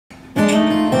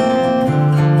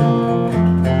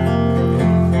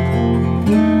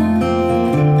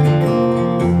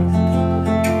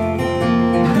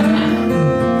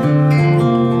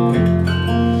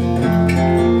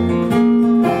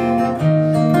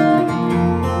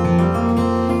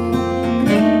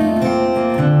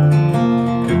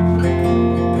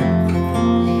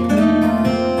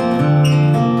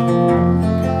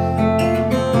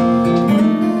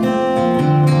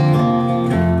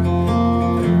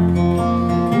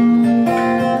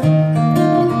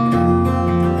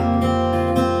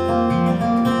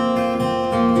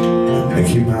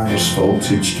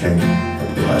message came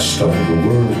and blessed all the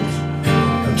world,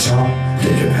 and Tom,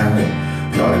 Dick and Harry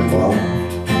got involved.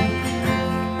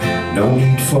 No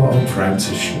need for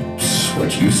apprenticeships,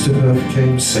 what used to hurt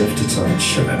became safe to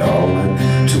touch, and it all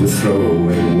led to a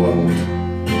throwaway world.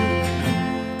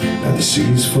 Now the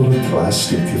sea's full of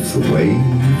plastic if the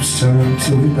waves turn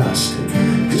to elastic,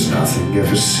 'cause nothing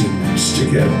ever seems to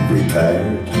get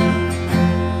repaired.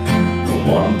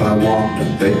 And one by one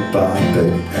and bit by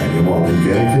bit, anyone who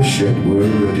gave a shit were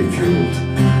ridiculed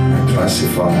and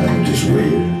classified as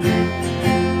weird.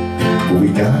 But we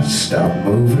gotta stop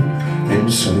moving in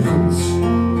circles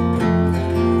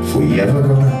if we ever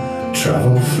gonna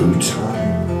travel through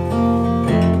time.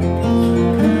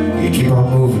 You keep on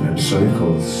moving in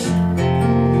circles,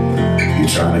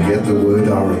 you're trying to get the word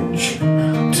orange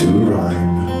to rhyme.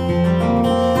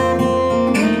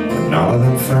 But none of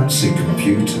them fancy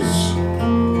computers,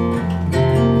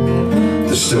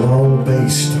 they're still all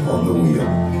based on the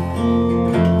wheel.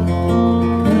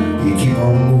 You keep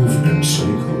on moving in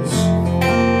circles,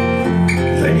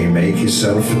 then you make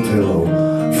yourself a pillow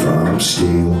from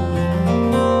steel.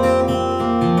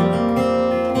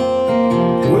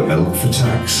 We're milk for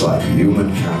tax like human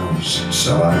cows,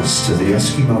 sell ice to the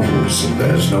Eskimos, and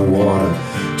there's no water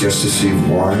just to see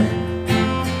wine.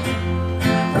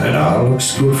 And it all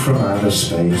looks good from outer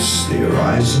space, the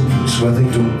horizon's where they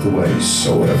dump the waste, so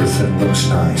everything looks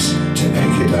nice to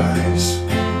naked eyes.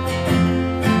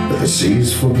 But the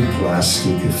sea's full of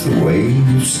plastic if the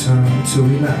waves turn to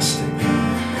elastic,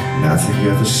 nothing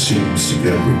ever seems to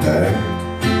get repaired.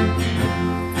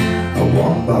 And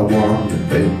one by one and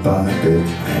bit by bit,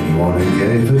 anyone who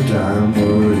gave a damn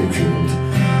were ridiculed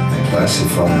and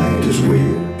classified as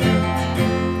weird.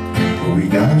 But we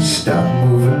gotta stop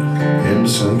moving in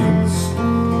circles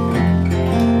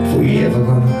if we ever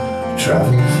gonna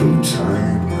travel through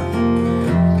time.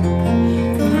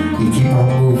 You keep on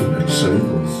moving in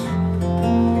circles,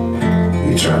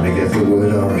 you're trying to get the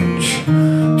word orange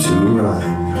to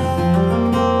rhyme.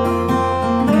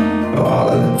 All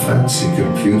of them fancy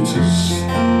computers,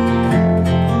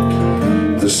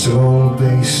 they're still all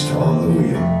based on the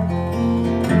wheel.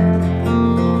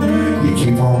 You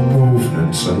keep on moving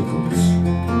in circles,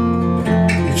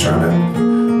 you're trying to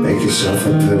make yourself a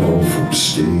pillow from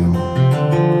steel.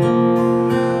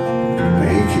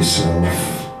 Make yourself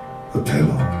a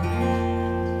pillow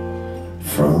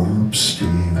from steel.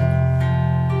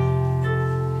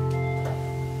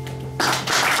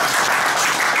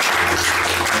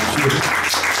 Thank you.